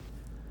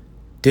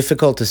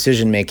Difficult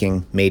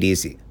decision-making made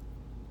easy.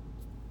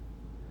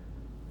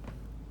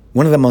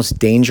 One of the most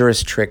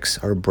dangerous tricks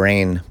our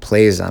brain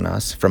plays on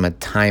us from a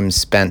time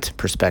spent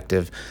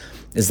perspective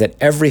is that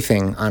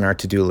everything on our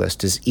to-do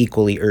list is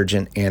equally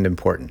urgent and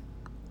important.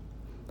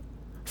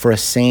 For a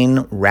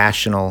sane,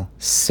 rational,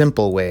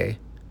 simple way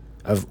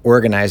of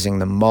organizing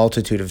the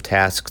multitude of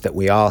tasks that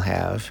we all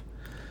have,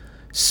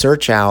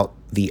 search out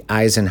the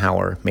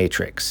Eisenhower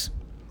Matrix.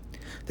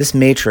 This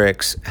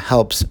matrix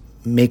helps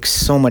make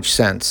so much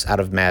sense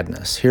out of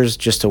madness. Here's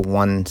just a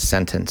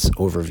one-sentence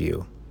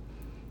overview.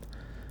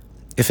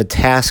 If a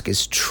task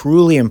is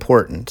truly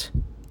important,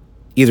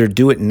 either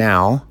do it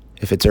now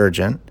if it's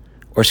urgent,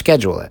 or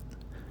schedule it.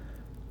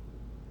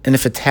 And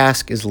if a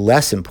task is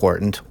less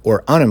important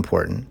or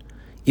unimportant,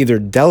 either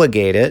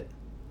delegate it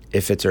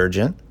if it's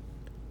urgent,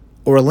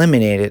 or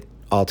eliminate it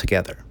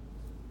altogether.